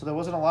 So there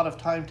wasn't a lot of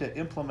time to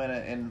implement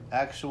it in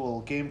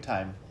actual game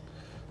time.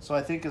 So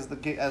I think as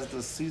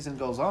the season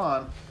goes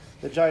on,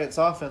 the Giants'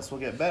 offense will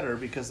get better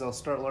because they'll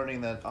start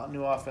learning that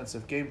new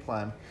offensive game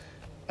plan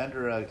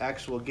under an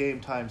actual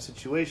game time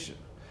situation.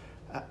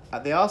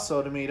 They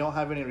also, to me, don't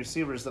have any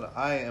receivers that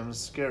I am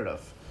scared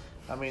of.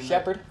 I mean,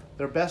 Shepard.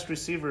 Their best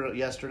receiver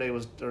the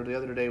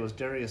other day was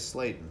Darius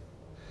Slayton.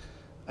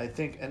 I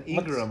think, and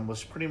Ingram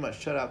was pretty much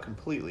shut out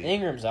completely.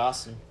 Ingram's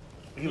awesome.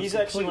 He's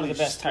actually one of the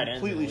best tight ends.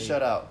 Completely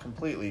shut out,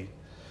 completely.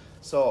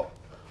 So,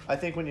 I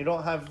think when you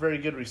don't have very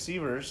good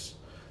receivers,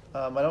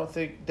 I don't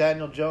think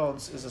Daniel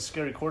Jones is a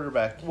scary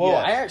quarterback. Well,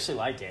 yet. I actually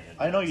like Daniel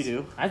Jones. I know you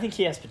do. I think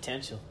he has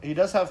potential. He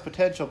does have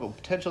potential, but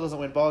potential doesn't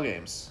win ball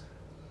games.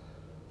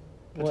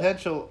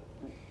 Potential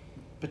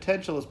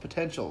is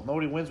potential.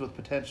 Nobody wins with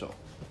potential.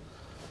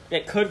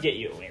 It could get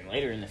you a win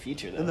later in the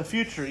future, though. In the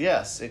future,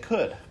 yes, it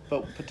could.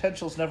 But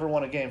potential's never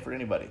won a game for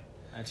anybody.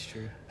 That's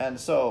true. And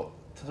so,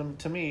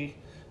 to me,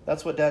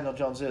 that's what Daniel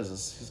Jones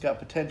is he's got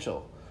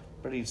potential,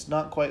 but he's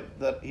not quite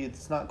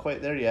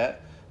there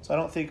yet. So I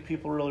don't think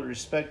people really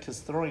respect his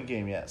throwing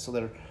game yet. So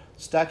they're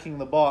stacking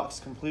the box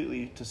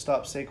completely to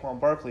stop Saquon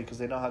Barkley because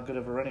they know how good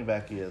of a running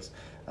back he is.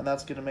 And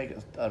that's going to make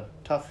a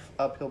tough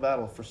uphill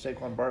battle for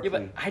Saquon Barkley. Yeah,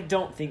 but I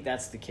don't think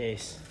that's the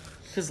case.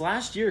 Because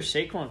last year,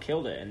 Saquon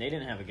killed it, and they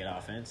didn't have a good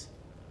offense.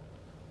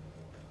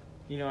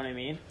 You know what I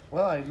mean?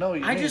 Well, I know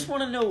you I just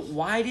want to know,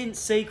 why didn't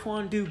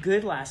Saquon do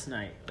good last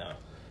night, though?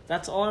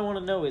 That's all I want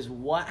to know is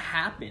what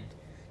happened.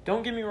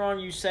 Don't get me wrong,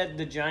 you said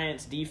the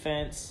Giants'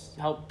 defense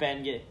helped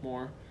Ben get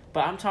more,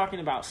 but I'm talking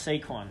about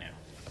Saquon now.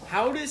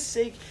 How does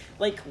the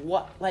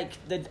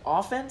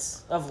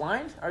offensive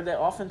line? Are the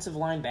offensive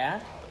line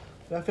bad?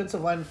 The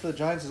offensive line for the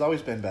Giants has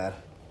always been bad.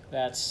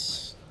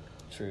 That's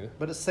true.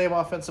 But it's the same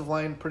offensive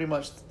line pretty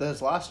much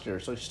as last year,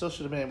 so he still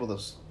should have been able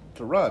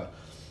to run.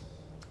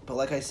 But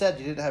like I said,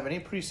 you didn't have any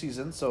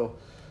preseason, so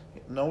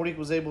nobody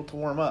was able to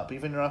warm up.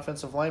 Even your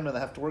offensive linemen that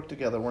have to work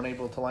together weren't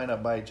able to line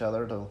up by each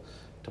other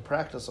to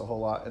practice a whole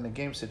lot in a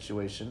game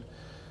situation.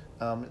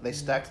 They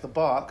stacked the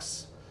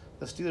box.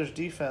 The Steelers'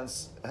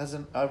 defense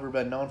hasn't ever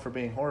been known for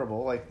being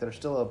horrible. Like, they're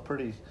still a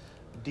pretty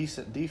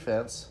decent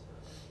defense.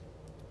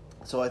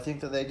 So I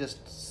think that they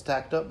just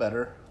stacked up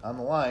better on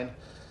the line,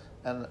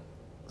 and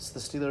the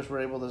Steelers were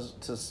able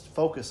to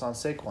focus on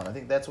Saquon. I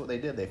think that's what they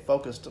did. They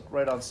focused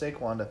right on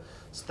Saquon.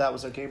 So that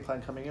was their game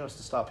plan coming in, was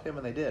to stop him,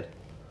 and they did.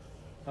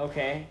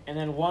 Okay, and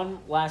then one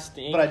last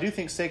thing. But I do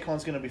think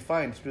Saquon's going to be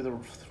fine through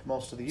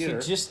most of the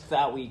year. So just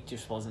that week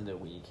just wasn't the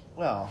week.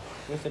 Well,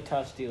 with the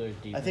tough Steelers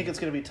defense. I think it's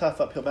going to be a tough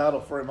uphill battle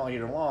for him all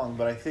year long,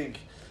 but I think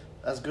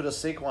as good as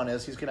Saquon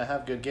is, he's going to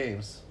have good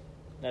games.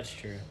 That's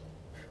true.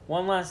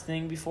 One last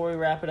thing before we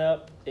wrap it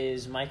up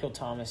is Michael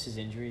Thomas's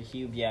injury.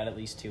 He'll be out at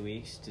least 2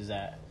 weeks. Is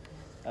that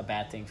a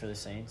bad thing for the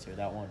Saints, or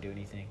that won't do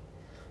anything?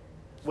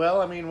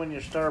 Well, I mean, when your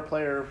star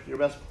player, your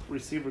best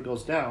receiver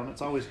goes down,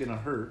 it's always going to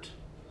hurt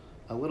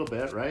a little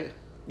bit, right?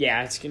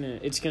 Yeah, it's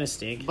gonna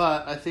stink.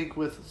 But I think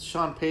with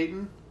Sean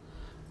Payton,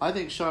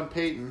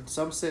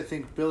 some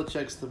think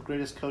Belichick's the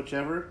greatest coach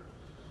ever,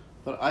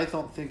 but I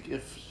don't think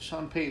if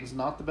Sean Payton's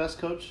not the best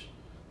coach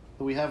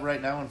that we have right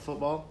now in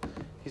football,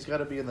 he's got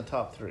to be in the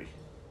top 3.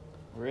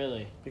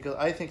 Really? Because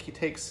I think he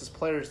takes his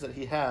players that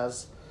he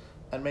has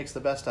and makes the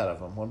best out of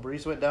them. When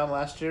Breeze went down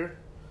last year,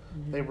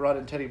 they brought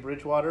in Teddy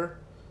Bridgewater,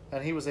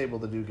 and he was able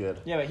to do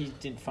good. Yeah, but he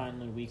did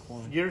finally week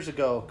 1. A few years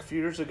ago,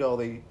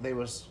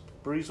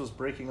 Breeze was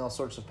breaking all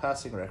sorts of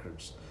passing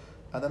records,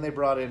 and then they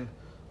brought in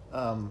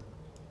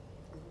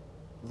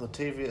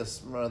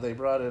Latavius. They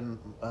brought in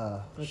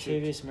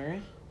Latavius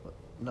Murray.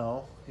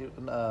 No,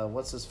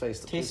 what's his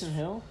face? Taysom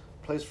Hill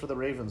plays for the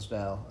Ravens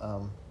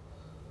now.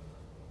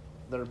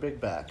 They're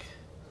big back.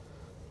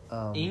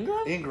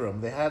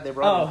 Ingram. They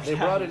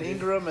brought in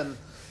Ingram and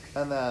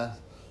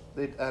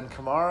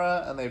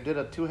Kamara, and they did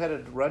a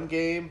 2-headed run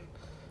game,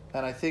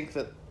 and I think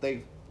that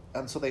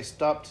so they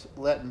stopped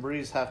letting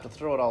Breeze have to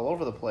throw it all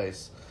over the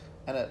place,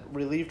 and it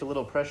relieved a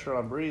little pressure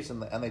on Breeze,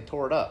 and they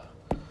tore it up.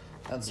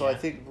 And so I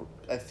think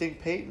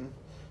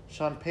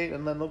Sean Payton,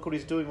 and then look what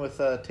he's doing with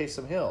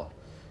Taysom Hill.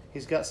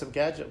 He's got some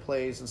gadget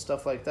plays and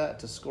stuff like that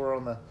to score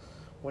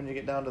when you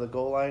get down to the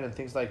goal line and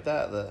things like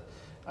that.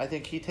 I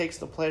think he takes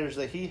the players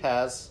that he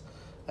has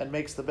and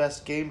makes the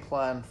best game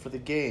plan for the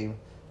game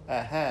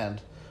at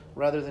hand,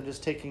 rather than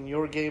just taking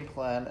your game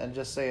plan and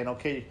just saying,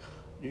 okay,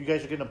 you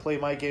guys are going to play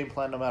my game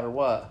plan no matter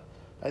what.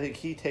 I think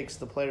he takes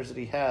the players that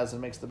he has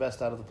and makes the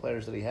best out of the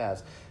players that he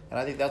has. And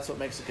I think that's what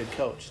makes a good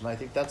coach. And I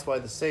think that's why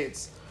the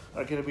Saints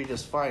are going to be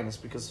just fine. It's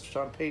because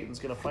Sean Payton's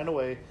going to find a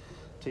way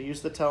to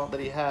use the talent that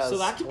he has. So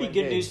that could be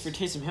good news for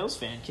Taysom Hill's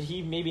fan. Could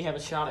he maybe have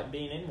a shot at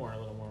being in a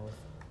little more with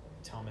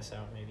Thomas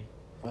out maybe?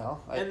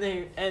 Well,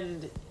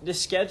 and the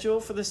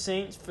schedule for the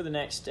Saints for the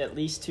next at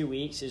least 2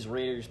 weeks is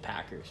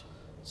Raiders-Packers.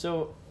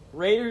 So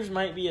Raiders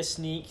might be a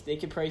sneak. They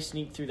could probably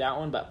sneak through that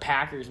one, but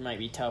Packers might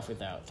be tough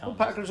without Thomas.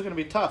 Well, Packers are going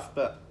to be tough,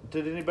 but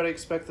did anybody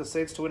expect the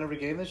Saints to win every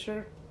game this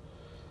year?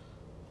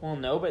 Well,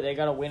 no, but they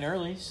got to win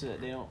early so that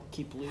they don't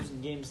keep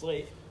losing games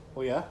late.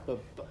 Well, yeah, but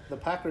the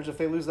Packers, if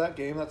they lose that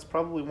game, that's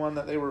probably one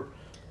that they were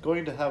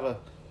going to have a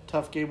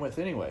tough game with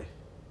anyway.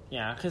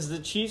 Yeah, because the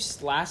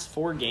Chiefs' last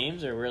 4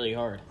 games are really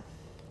hard.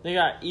 They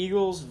got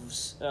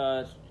Eagles,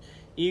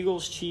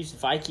 Chiefs,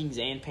 Vikings,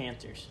 and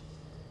Panthers.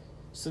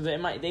 So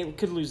they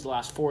could lose the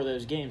last 4 of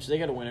those games. So they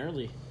got to win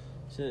early.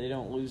 so they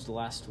don't lose the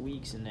last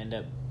weeks and end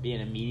up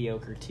being a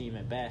mediocre team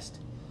at best.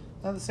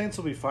 The Saints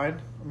will be fine.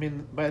 I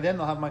mean, by then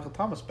they'll have Michael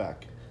Thomas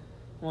back.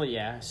 Well,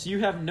 yeah. So you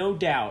have no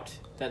doubt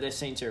that the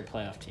Saints are a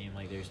playoff team.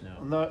 Like, there's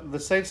no. The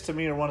Saints, to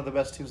me, are one of the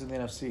best teams in the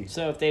NFC.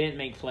 So if they didn't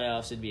make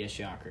playoffs, it'd be a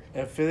shocker.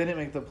 If they didn't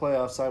make the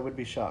playoffs, I would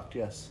be shocked,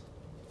 yes.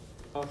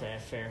 Okay,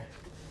 fair.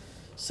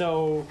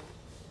 So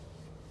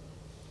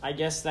I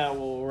guess that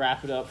will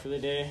wrap it up for the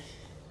day.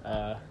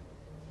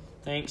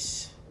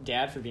 Thanks,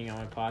 Dad, for being on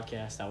my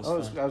podcast. That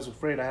was fun. I was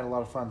afraid. I had a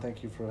lot of fun.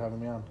 Thank you for having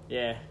me on.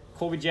 Yeah.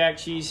 Colby Jack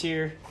Cheese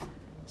here,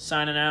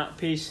 signing out.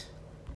 Peace.